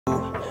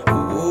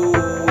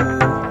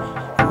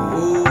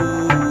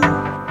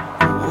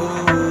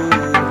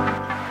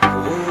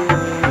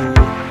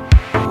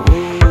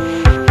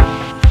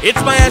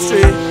It's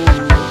Maestre,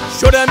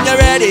 show them you're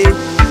ready.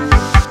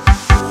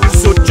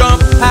 So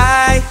jump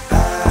high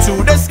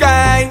to the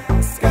sky,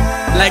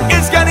 like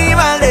it's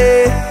Carnival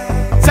day.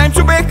 Time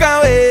to break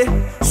away.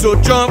 So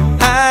jump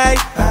high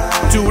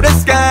to the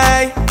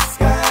sky,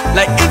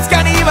 like it's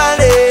Carnival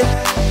day.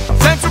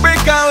 Time to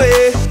break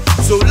away.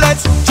 So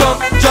let's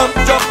jump, jump,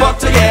 jump up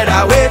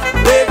together. Wave,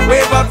 wave,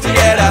 wave up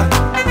together.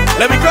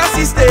 Let me cross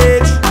the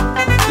stage,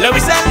 let me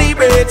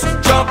celebrate.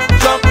 Jump,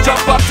 jump,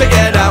 jump up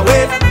together.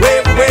 Wave,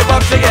 wave, wave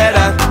up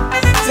together.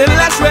 Till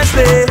last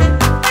Wednesday,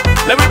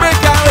 let me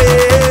break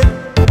away.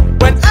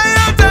 When I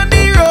out on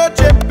the road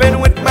tripping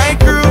with my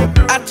crew,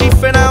 I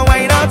chief and I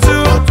wine or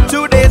two.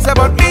 2 days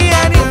about me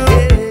and you.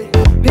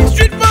 The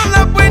street full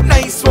up with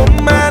nice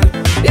woman.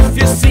 If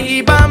you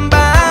see bam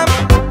bam,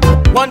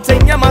 one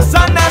thing you must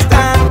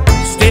understand.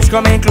 Stage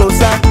coming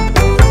closer,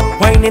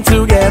 whining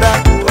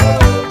together,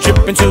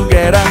 tripping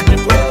together.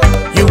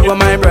 You are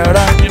my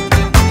brother.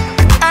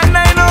 And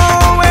I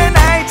know when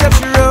I touch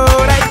the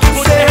road, I can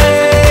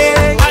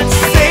sing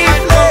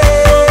safely.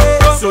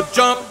 So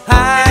jump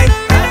high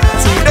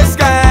to the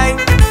sky,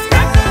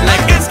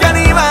 like it's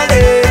Carnival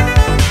day.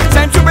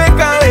 Time to break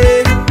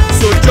away.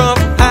 So jump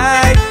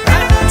high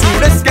to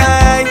the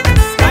sky,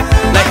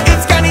 like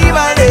it's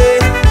Carnival day.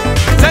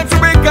 Time to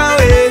break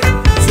away.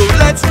 So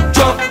let's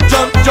jump,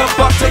 jump, jump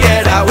up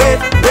together.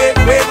 Wave, wave,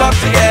 wave up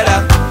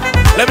together.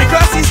 Let me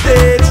cross the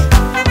stage,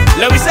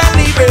 let me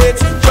celebrate.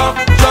 Jump,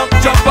 jump,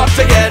 jump up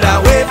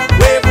together. Wave,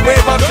 wave,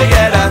 wave up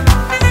together.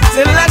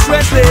 Till last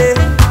Wednesday,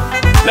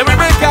 let me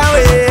break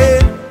away.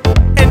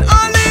 And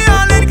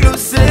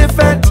all-inclusive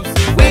fete,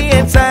 we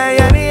ain't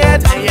tired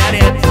yet.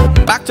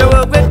 Back to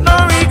work with no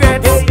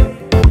regrets.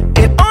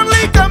 It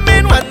only come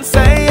in once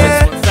a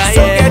year.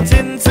 So get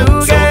in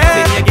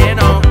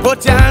together,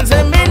 put your hands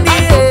in the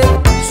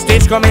air.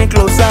 Stage coming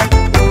closer,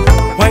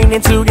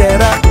 whining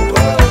together,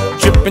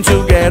 tripping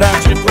together.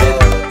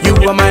 You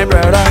are my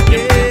brother.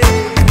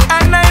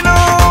 And I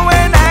know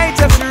when I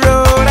touch the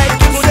road, I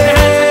can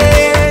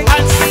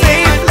sing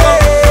safely.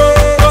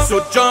 So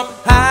jump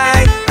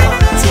high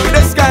to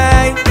the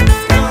sky,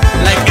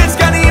 like it's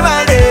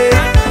Carnival day.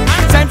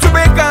 Time to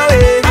break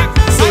away.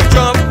 So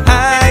jump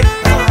high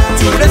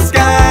to the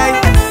sky,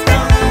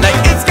 like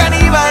it's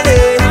Carnival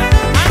day.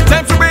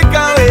 Time to break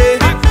away.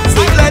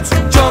 So let's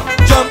jump,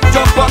 jump,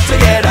 jump up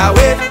together.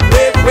 Wave,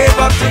 wave, wave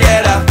up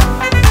together.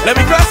 Let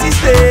me cross the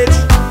stage,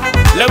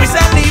 let me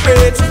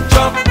celebrate.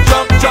 Jump,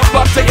 jump, jump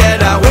up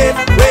together. Wave,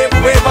 wave,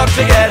 wave up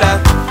together.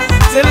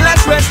 Till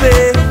last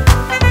Wednesday,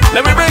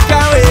 let me break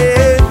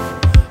away.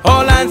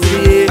 All hands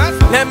in the air,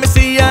 let me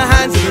see your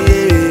hands in the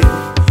air.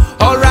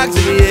 All rags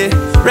in the air,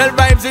 real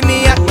vibes in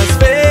the atmosphere.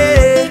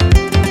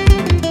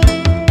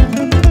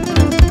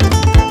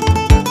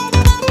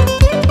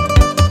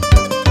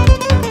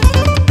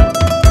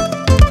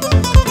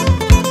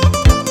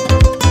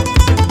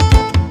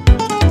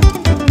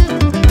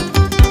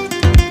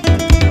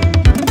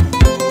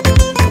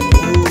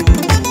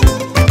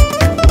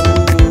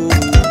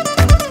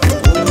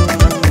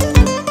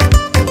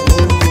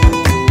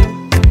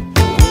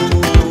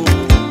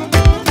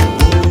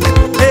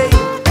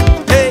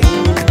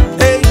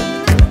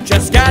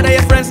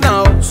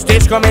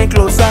 Coming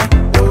closer,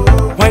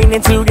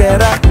 whining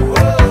together,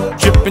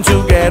 tripping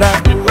together.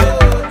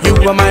 You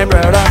are my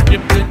brother.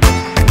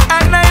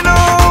 And I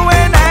know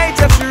when I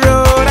touch the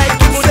road, I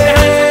can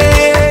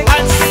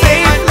sing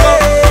safely.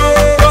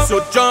 So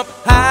jump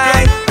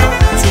high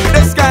to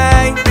the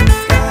sky,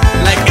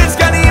 like it's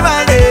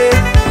Carnival day.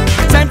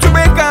 Time to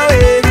break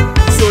away.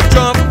 So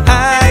jump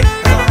high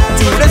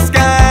to the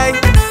sky,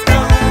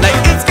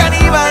 like it's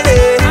Carnival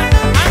day.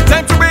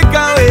 Time to break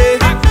away.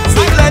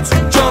 So let's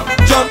jump,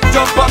 jump,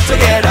 jump up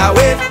together.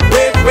 Wave,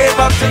 wave, wave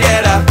up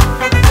together.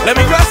 Let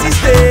me cross the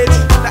stage,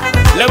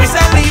 let me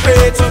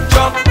celebrate.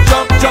 Jump,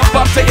 jump, jump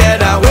up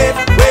together. Wave,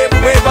 wave,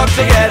 wave up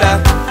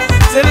together.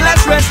 Till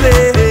last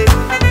Wednesday,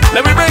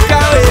 let me break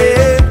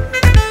away.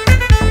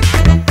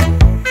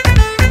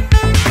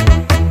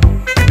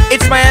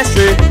 It's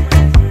Maestre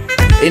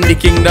in the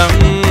kingdom.